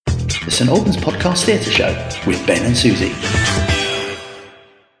the St Albans Podcast Theatre Show with Ben and Susie.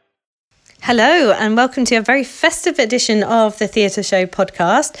 Hello and welcome to a very festive edition of the Theatre Show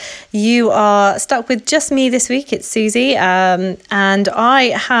podcast. You are stuck with just me this week. It's Susie, and I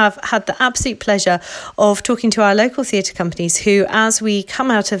have had the absolute pleasure of talking to our local theatre companies who, as we come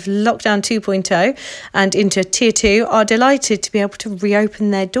out of lockdown 2.0 and into tier 2, are delighted to be able to reopen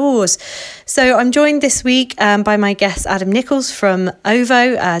their doors. So I'm joined this week by my guest Adam Nichols from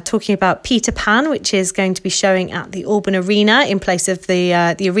OVO, talking about Peter Pan, which is going to be showing at the Alban Arena in place of the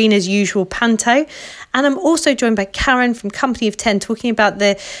arena's usual panto. And I'm also joined by Karen from Company of 10 talking about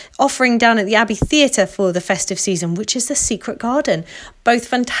the offering down at the Abbey Theatre for the festive season, which is The Secret Garden. Both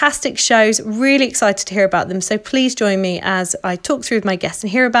fantastic shows, really excited to hear about them. So please join me as I talk through with my guests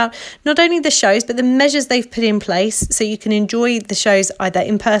and hear about not only the shows, but the measures they've put in place so you can enjoy the shows either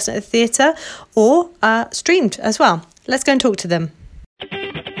in person at the theatre or streamed as well. Let's go and talk to them.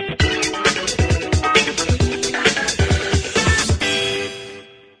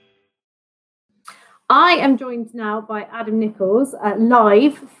 I am joined now by Adam Nichols,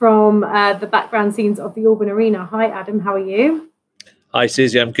 live from the background scenes of the Alban Arena. Hi, Adam. How are you? Hi,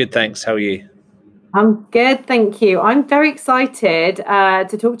 Susie. I'm good, thanks. How are you? I'm good, thank you. I'm very excited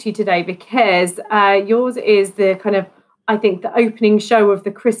to talk to you today because yours is the kind of, I think, the opening show of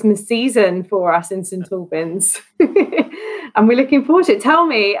the Christmas season for us in St Albans. And we're looking forward to it. Tell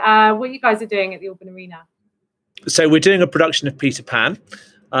me what you guys are doing at the Alban Arena. So we're doing a production of Peter Pan.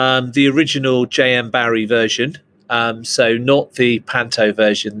 The original J.M. Barrie version, so not the panto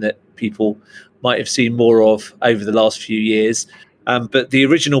version that people might have seen more of over the last few years, but the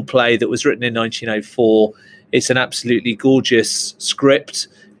original play that was written in 1904. It's an absolutely gorgeous script,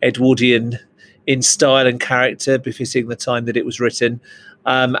 Edwardian in style and character, befitting the time that it was written,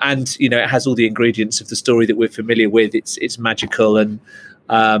 and it has all the ingredients of the story that we're familiar with. It's magical and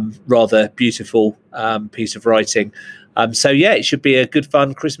rather beautiful piece of writing. So it should be a good,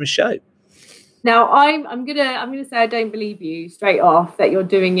 fun Christmas show. Now, I'm gonna say I don't believe you straight off that you're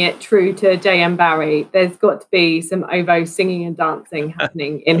doing it true to J.M. Barrie. There's got to be some OVO singing and dancing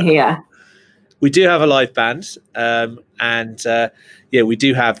happening in here. We do have a live band, and we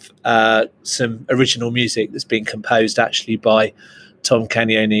do have some original music that's been composed actually by Tom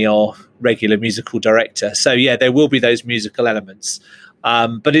Cagnoni, our regular musical director. So there will be those musical elements,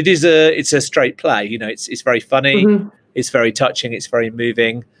 but it's a straight play. It's very funny. Mm-hmm. It's very touching. It's very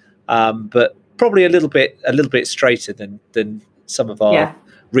moving, but probably a little bit straighter than some of our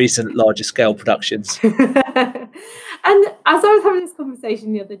recent larger scale productions. And as I was having this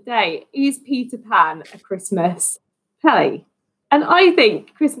conversation the other day, is Peter Pan a Christmas play? And I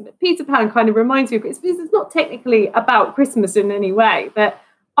think Peter Pan kind of reminds me of Christmas. It's not technically about Christmas in any way, but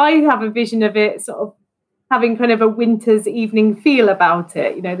I have a vision of it sort of having kind of a winter's evening feel about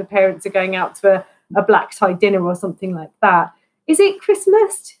it. The parents are going out to a black tie dinner or something like that. Is it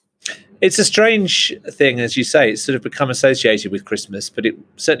Christmas? It's a strange thing, as you say. It's sort of become associated with Christmas, but it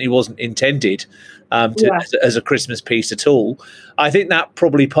certainly wasn't intended as a Christmas piece at all. I think that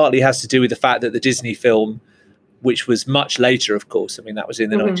probably partly has to do with the fact that the Disney film, which was much later, of course, I mean, that was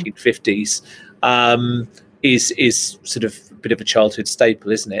in the 1950s, is sort of a bit of a childhood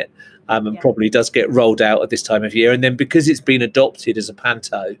staple, isn't it? And probably does get rolled out at this time of year. And then because it's been adopted as a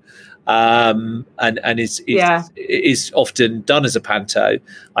panto, and is often done as a panto,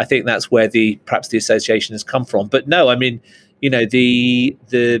 I think that's where perhaps the association has come from. But no, I mean, the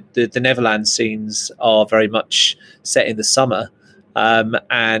Neverland scenes are very much set in the summer,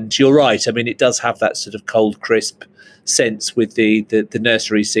 and you're right. I mean, it does have that sort of cold, crisp sense with the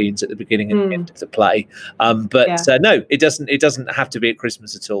nursery scenes at the beginning and the end of the play. No, it doesn't have to be at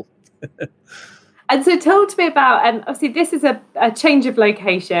Christmas at all. And so talk to me about, obviously this is a change of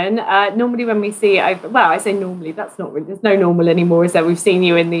location. Normally when we see, I say normally, that's not really, there's no normal anymore, is there? We've seen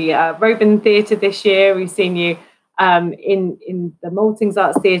you in the Roban Theatre this year. We've seen you in the Maltings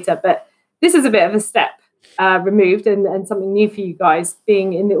Arts Theatre, but this is a bit of a step removed and something new for you guys,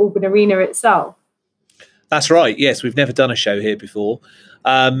 being in the Alban Arena itself. That's right. Yes, we've never done a show here before.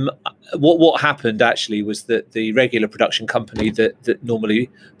 What happened actually was that the regular production company that normally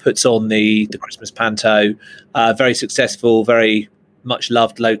puts on the Christmas panto, very successful, very much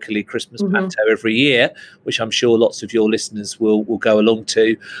loved locally Christmas panto every year, which I'm sure lots of your listeners will go along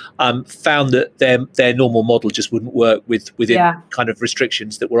to, found that their normal model just wouldn't work within kind of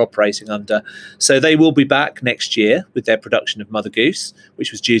restrictions that we're operating under. So they will be back next year with their production of Mother Goose,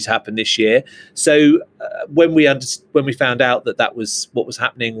 which was due to happen this year. So when we found out that was what was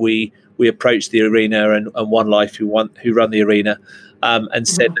happening, we approached the arena and One Life, who run the arena, and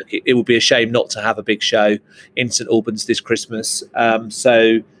said that it would be a shame not to have a big show in St Albans this Christmas.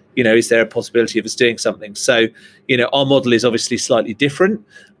 So is there a possibility of us doing something? So, our model is obviously slightly different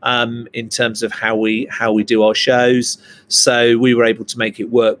in terms of how we do our shows. So we were able to make it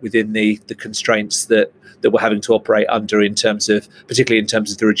work within the constraints that we're having to operate under, particularly in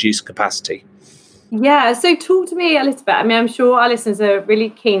terms of the reduced capacity. Yeah. So talk to me a little bit. I mean, I'm sure our listeners are really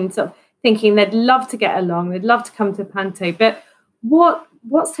keen, sort of thinking they'd love to get along, they'd love to come to Panto, but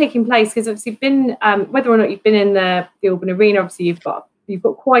what's taking place? Because obviously, whether or not you've been in the Alban Arena, obviously you've got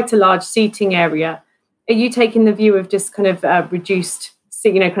quite a large seating area. Are you taking the view of just kind of reduced,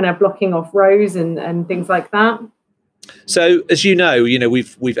 kind of blocking off rows and things like that? So, as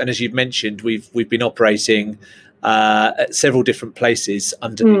we've and as you've mentioned, we've been operating at several different places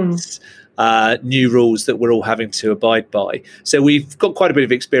under these new rules that we're all having to abide by. So we've got quite a bit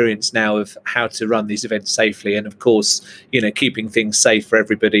of experience now of how to run these events safely, and of course, keeping things safe for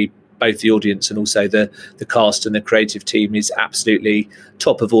everybody, both the audience and also the cast and the creative team, is absolutely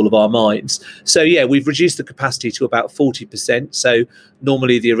top of all of our minds. So we've reduced the capacity to about 40%. So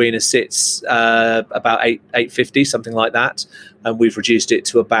normally the arena sits about 850, something like that, and we've reduced it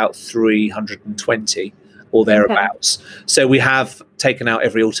to about 320 or thereabouts. Okay. So we have taken out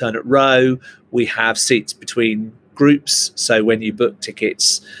every alternate row. We have seats between groups. So when you book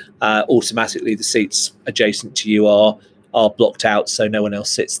tickets, automatically the seats adjacent to you are blocked out, so no one else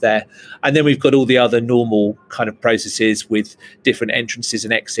sits there. And then we've got all the other normal kind of processes with different entrances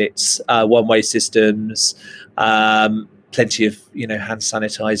and exits, one-way systems, plenty of hand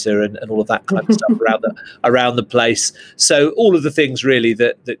sanitizer and all of that kind of stuff around the place. So all of the things really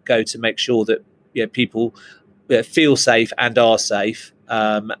that go to make sure that people feel safe and are safe,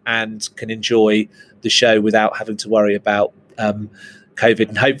 and can enjoy the show without having to worry about COVID,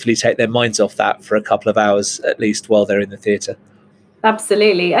 and hopefully take their minds off that for a couple of hours at least while they're in the theatre.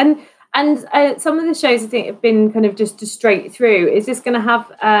 Absolutely. And some of the shows I think have been kind of just straight through. Is this going to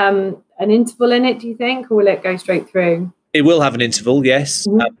have an interval in it, do you think, or will it go straight through? It will have an interval, yes.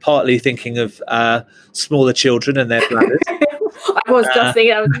 Mm-hmm. Partly thinking of smaller children and their bladders. I was just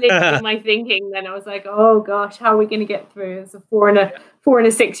thinking, that was literally my thinking. Then I was like, oh gosh, how are we going to get through? It's a 4 and a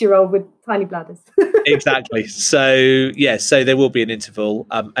 6-year-old with tiny bladders. Exactly. So so there will be an interval,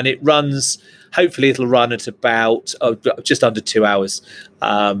 and it runs. Hopefully, it'll run at about just under 2 hours,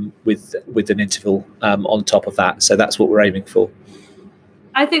 with an interval on top of that. So that's what we're aiming for.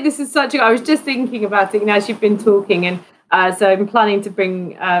 I think this is I was just thinking about it as you've been talking, and so I'm planning to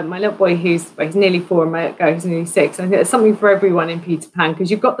bring my little boy he's nearly 4 and my girl who's nearly 6. I think there's something for everyone in Peter Pan,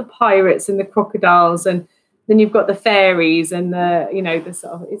 because you've got the pirates and the crocodiles, and then you've got the fairies and the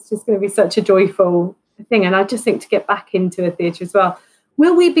sort of, it's just going to be such a joyful thing. And I just think to get back into a theatre as well.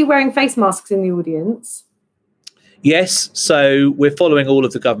 Will we be wearing face masks in the audience? Yes, so we're following all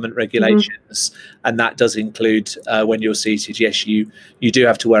of the government regulations, and that does include when you're seated. Yes, you do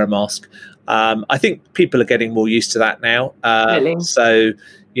have to wear a mask. I think people are getting more used to that now. Really? So,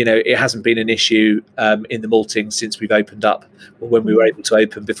 it hasn't been an issue in the malting since we've opened up, or when we were able to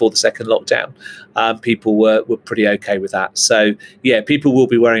open before the second lockdown. People were pretty okay with that. So, people will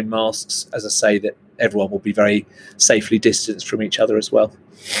be wearing masks. As I say, that everyone will be very safely distanced from each other as well.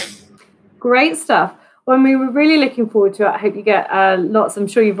 Great stuff. Well, we were really looking forward to it. I hope you get lots. I'm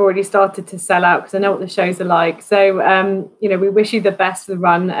sure you've already started to sell out, because I know what the shows are like. So, we wish you the best for the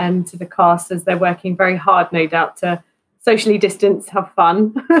run, and to the cast as they're working very hard, no doubt, to socially distance, have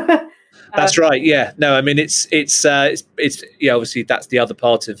fun. That's right. Yeah. No, I mean, it's obviously that's the other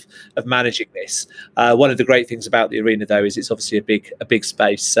part of managing this. One of the great things about the arena, though, is it's obviously a big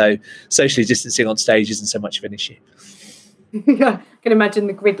space. So socially distancing on stage isn't so much of an issue. I can imagine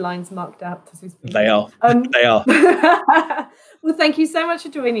the grid lines marked out as we speak. They are. They are. Well, thank you so much for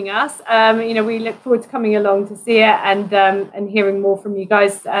joining us. We look forward to coming along to see it and hearing more from you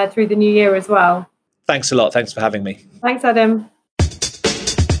guys through the new year as well. Thanks a lot. Thanks for having me. Thanks, Adam.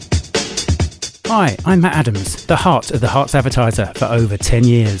 Hi, I'm Matt Adams, the heart of the Hearts Advertiser for over 10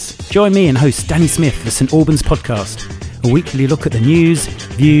 years. Join me and host Danny Smith for St Albans Podcast, a weekly look at the news,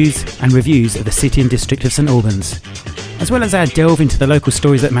 views and reviews of the city and district of St Albans. As well as our delve into the local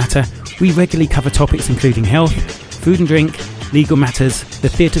stories that matter, we regularly cover topics including health, food and drink, legal matters, the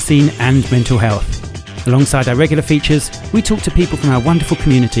theatre scene and mental health. Alongside our regular features, we talk to people from our wonderful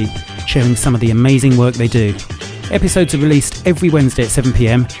community, sharing some of the amazing work they do. Episodes are released every Wednesday at 7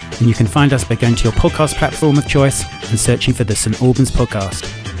 p.m, and you can find us by going to your podcast platform of choice and searching for the St Albans Podcast.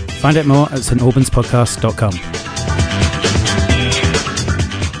 Find out more at stalbanspodcast.com.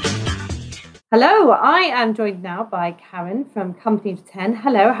 Hello, I am joined now by Karen from Company of 10.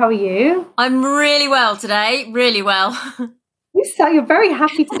 Hello, how are you? I'm really well today, really well. You're very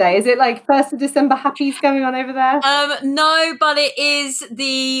happy today. Is it like 1st of December happies going on over there? No, but it is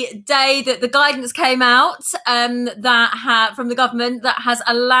the day that the guidance came out from the government that has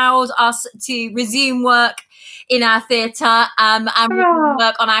allowed us to resume work in our theatre and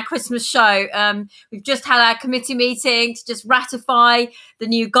work on our Christmas show. We've just had our committee meeting to just ratify the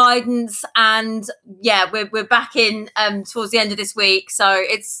new guidance, and we're back in towards the end of this week. So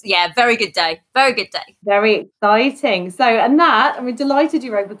it's very good day. Very good day. Very exciting. So, and we're delighted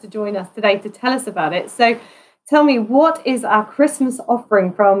you're able to join us today to tell us about it. So tell me, what is our Christmas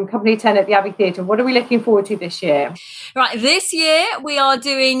offering from Company 10 at the Abbey Theatre? What are we looking forward to this year? Right, this year we are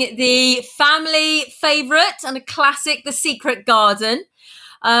doing the family favourite and a classic, The Secret Garden.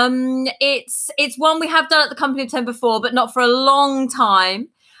 It's one we have done at the Company of 10 before, but not for a long time.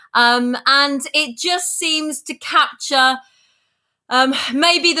 And it just seems to capture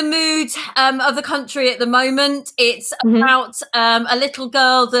maybe the mood of the country at the moment. It's about a little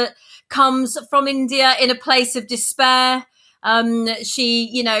girl that comes from India in a place of despair.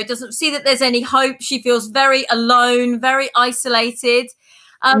 She, doesn't see that there's any hope. She feels very alone, very isolated.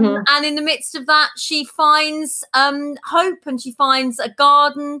 And in the midst of that, she finds hope, and she finds a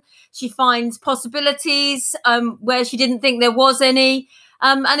garden. She finds possibilities where she didn't think there was any.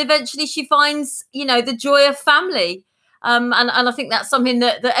 And eventually she finds, the joy of family. And I think that's something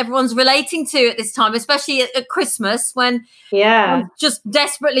that everyone's relating to at this time, especially at Christmas, when just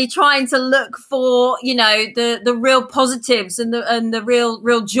desperately trying to look for, the real positives and the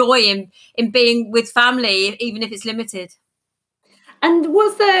real joy in being with family, even if it's limited. And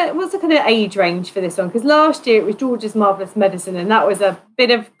what's the kind of age range for this one? Because last year it was George's Marvellous Medicine, and that was a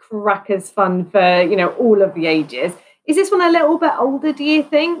bit of crackers fun for, all of the ages. Is this one a little bit older, do you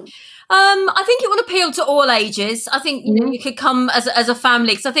think? I think it will appeal to all ages. I think you could come as a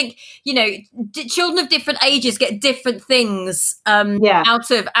family, because I think children of different ages get different things out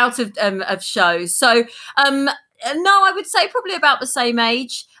of shows. So no, I would say probably about the same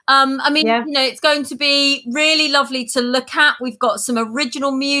age. It's going to be really lovely to look at. We've got some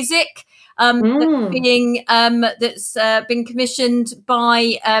original music that's been commissioned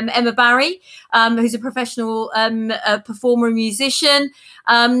by Emma Barry, who's a professional performer and musician.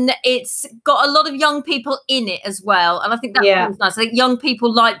 It's got a lot of young people in it as well, and I think that's nice. I think young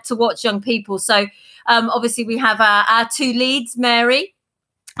people like to watch young people. So obviously we have our two leads, Mary,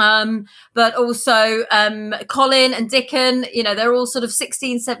 but also Colin and Dickon, they're all sort of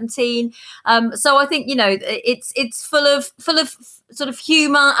 16, 17. So I think, it's full of sort of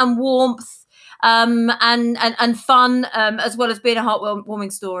humour and warmth and fun, as well as being a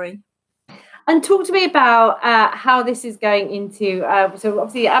heartwarming story. And talk to me about how this is going into, so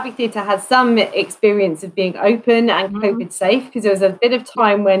obviously Abbey Theatre has some experience of being open and COVID safe, because there was a bit of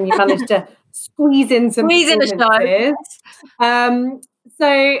time when you managed to squeeze in a show.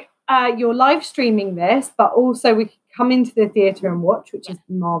 So you're live streaming this, but also we can come into the theatre and watch, which is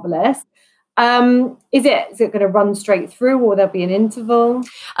marvellous. Is it going to run straight through, or there'll be an interval?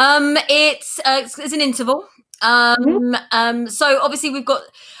 It's an interval. So obviously we've got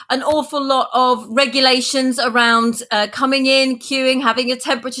an awful lot of regulations around coming in, queuing, having your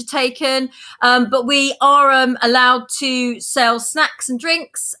temperature taken, but we are allowed to sell snacks and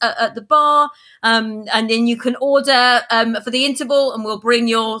drinks at the bar, and then you can order for the interval, and we'll bring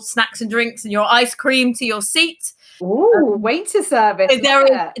your snacks and drinks and your ice cream to your seat. Ooh, waiter service. There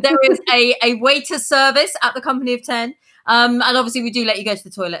is a waiter service at the Company of 10. And obviously we do let you go to the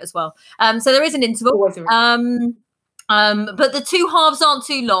toilet as well. So there is an interval. But the two halves aren't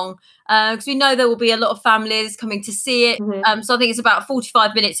too long, because we know there will be a lot of families coming to see it. So I think it's about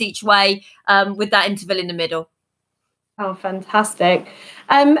 45 minutes each way, with that interval in the middle. Oh, fantastic.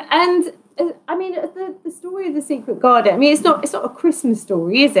 And I mean, the story of The Secret Garden, I mean, it's not a Christmas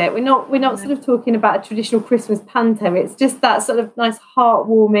story, is it? We're not sort of talking about a traditional Christmas panto. It's just that sort of nice,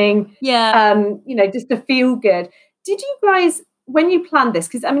 heartwarming, just a feel good. Did you guys, when you planned this,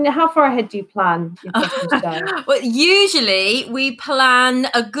 because I mean, how far ahead do you plan your Christmas show? Well, usually we plan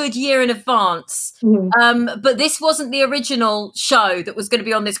a good year in advance. But this wasn't the original show that was going to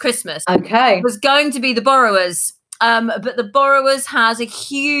be on this Christmas. Okay. It was going to be The Borrowers. But The Borrowers has a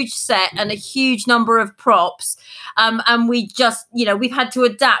huge set and a huge number of props. And we just, we've had to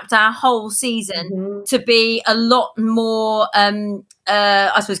adapt our whole season to be a lot more,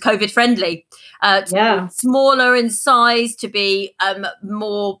 I suppose, COVID friendly. To be smaller in size, to be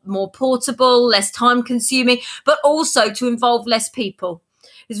more portable, less time consuming, but also to involve less people.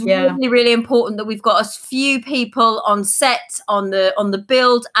 It's really, really important that we've got as few people on set, on the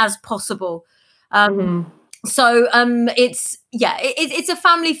build as possible. So it's a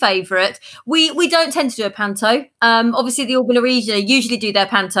family favourite. We don't tend to do a panto. Obviously the Alban Arena usually do their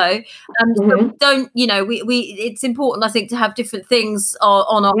panto. So we don't, we it's important, I think, to have different things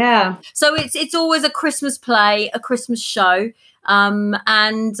on our. Yeah. So it's always a Christmas play, a Christmas show.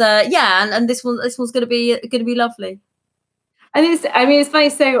 And this one's going to be lovely. And it's funny.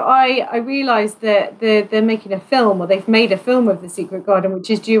 So I realised that they're making a film, or they've made a film of The Secret Garden, which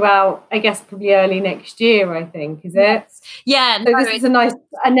is due out, I guess, probably early next year. I think, is it? Yeah. So this is a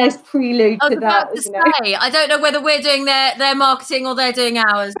nice prelude to that. I don't know whether we're doing their marketing or they're doing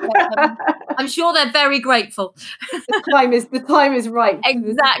ours. But, I'm sure they're very grateful. The time is right.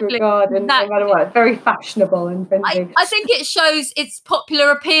 Exactly. Garden, no matter what, very fashionable and trendy. I think it shows its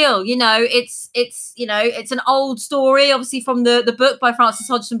popular appeal. It's an old story, obviously from the book by Frances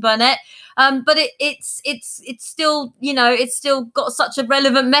Hodgson Burnett. But it's still, it's still got such a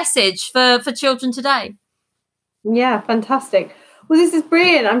relevant message for children today. Yeah, fantastic. Well, this is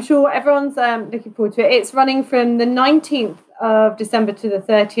brilliant. I'm sure everyone's looking forward to it. It's running from the 19th of December to the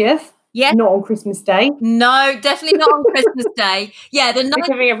 30th. Yeah. Not on Christmas Day. No, definitely not on Christmas Day. Yeah, the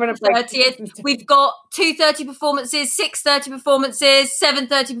 19th to 30th. We've got 2:30 performances, 6:30 performances,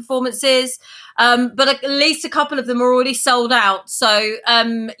 7:30 performances. But at least a couple of them are already sold out. So,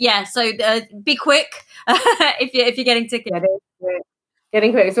 be quick if you're getting tickets.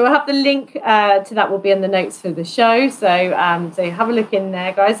 Getting quick. So we'll have the link to that will be in the notes for the show. So have a look in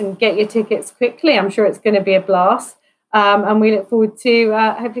there, guys, and get your tickets quickly. I'm sure it's going to be a blast. And we look forward to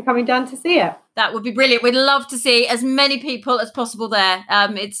hopefully coming down to see it. That would be brilliant. We'd love to see as many people as possible there.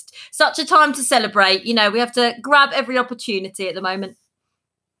 It's such a time to celebrate. We have to grab every opportunity at the moment.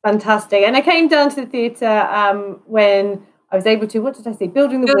 Fantastic. And I came down to the theatre when I was able to, what did I say?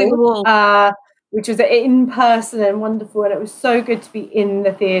 Building the Wall. Which was in person and wonderful. And it was so good to be in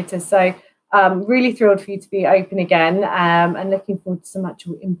the theatre. So really thrilled for you to be open again, and looking forward to some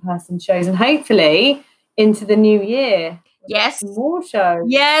actual in-person shows and hopefully into the new year. Yes, more shows.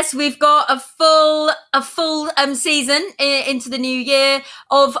 Yes, we've got a full season into the new year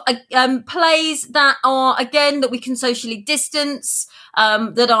of plays that are, again, that we can socially distance,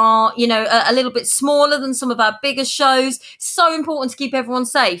 that are a little bit smaller than some of our bigger shows. So important to keep everyone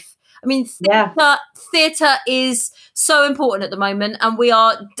safe. I mean, theatre is so important at the moment, and we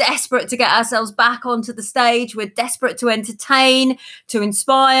are desperate to get ourselves back onto the stage. We're desperate to entertain, to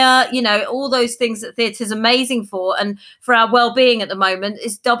inspire, all those things that theatre is amazing for, and for our well-being at the moment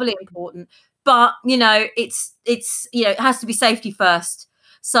is doubly important. But, it has to be safety first.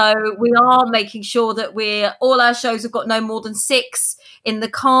 So we are making sure that all our shows have got no more than 6 in the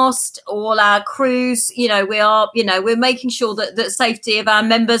cast, all our crews, we're making sure that safety of our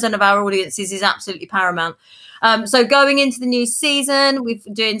members and of our audiences is absolutely paramount. So going into the new season, we've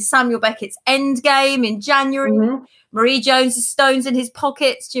been doing Samuel Beckett's Endgame in January, Marie Jones's Stones in His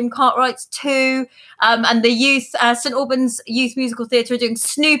Pockets, Jim Cartwright's 2, and the youth, St Albans Youth Musical Theatre are doing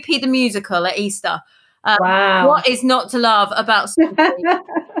Snoopy the Musical at Easter. Wow. What is not to love about Snoopy?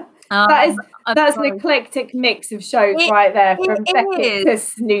 That's an eclectic mix of shows right there, from Beckett to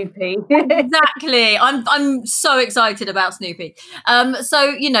Snoopy. Exactly. I'm so excited about Snoopy.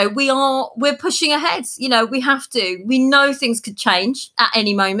 So we're pushing ahead. We have to. We know things could change at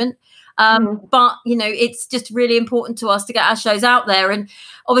any moment. But it's just really important to us to get our shows out there, and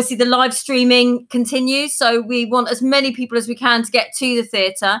obviously the live streaming continues, so we want as many people as we can to get to the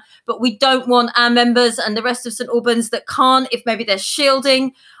theatre, but we don't want our members and the rest of St Albans that can't, if maybe they're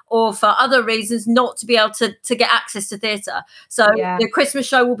shielding or for other reasons, not to be able to get access to theatre. So the Christmas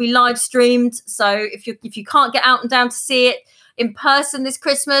show will be live streamed, so if you can't get out and down to see it in person this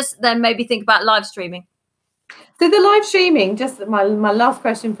Christmas, then maybe think about live streaming. So the live streaming, just my last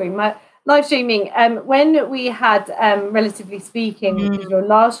question for you, live streaming, when we had, relatively speaking, which was your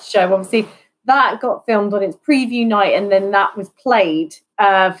last show, obviously that got filmed on its preview night, and then that was played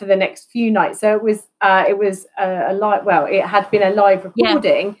for the next few nights. So it was a live. Well, it had been a live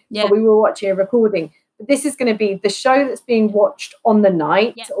recording, but we were watching a recording. But this is going to be the show that's being watched on the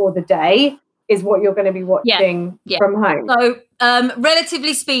night or the day is what you're going to be watching from home. So,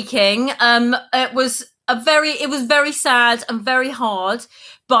 relatively speaking, it was very sad and very hard.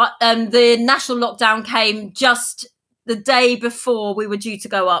 But the national lockdown came just the day before we were due to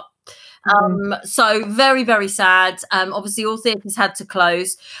go up. So very, very sad. Obviously, all theatres had to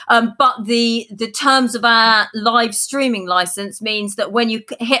close. But the terms of our live streaming license means that when you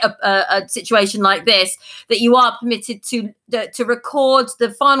hit a situation like this, that you are permitted to to record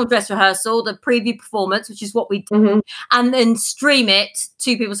the final dress rehearsal, the preview performance, which is what we do, and then stream it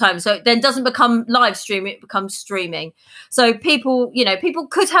to people's homes. So it then doesn't become live streaming, it becomes streaming. So people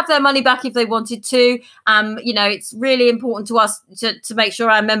could have their money back if they wanted to. It's really important to us to make sure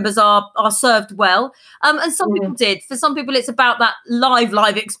our members are served well. And some people did. For some people, it's about that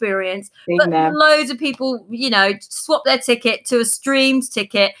live experience. But loads of people, swapped their ticket to a streamed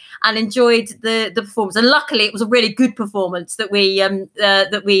ticket and enjoyed the performance. And luckily, it was a really good performance that we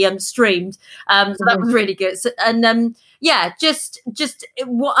streamed. So that was really good. So, and just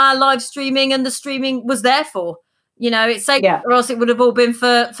what our live streaming and the streaming was there for. It's safe, or else it would have all been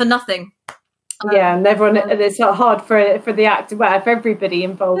for nothing. And everyone, it's not hard for the actor, for everybody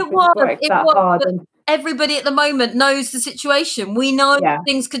involved. It was hard. And everybody at the moment knows the situation. We know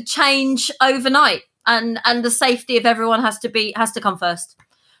things could change overnight, and the safety of everyone has to come first.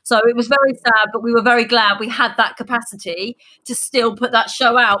 So it was very sad, but we were very glad we had that capacity to still put that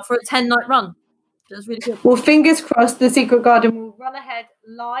show out for a 10-night run. It was really good. Well, fingers crossed, The Secret Garden will run ahead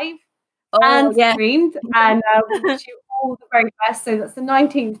live and streamed, and we wish you all the very best. So that's the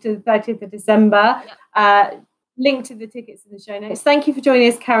 19th to the 30th of December. Link to the tickets in the show notes. Thank you for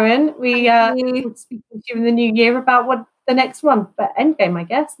joining us, Karen. We will speak to you in the new year about what the next one, but Endgame, I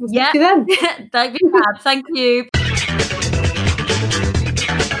guess. We'll speak to you then. That'd be fab. Thank you.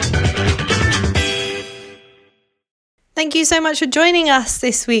 Thank you so much for joining us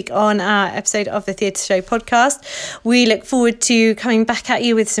this week on our episode of the Theatre Show podcast. We look forward to coming back at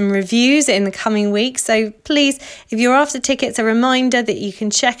you with some reviews in the coming weeks. So please, if you're after tickets, a reminder that you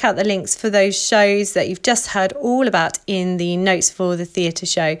can check out the links for those shows that you've just heard all about in the notes for the Theatre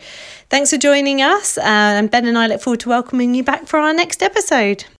Show. Thanks for joining us, and Ben and I look forward to welcoming you back for our next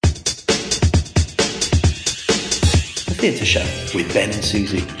episode. The Theatre Show with Ben and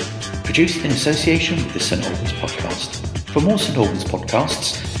Susie, produced in association with the St Albans Podcast. For more St Albans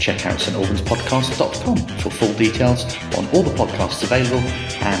podcasts, check out stalbanspodcast.com for full details on all the podcasts available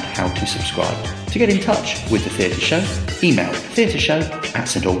and how to subscribe. To get in touch with the Theatre Show, email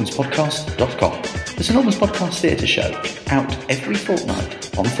theatreshow@stalbanspodcast.com. The St Albans Podcast Theatre Show, out every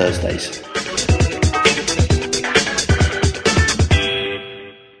fortnight on Thursdays.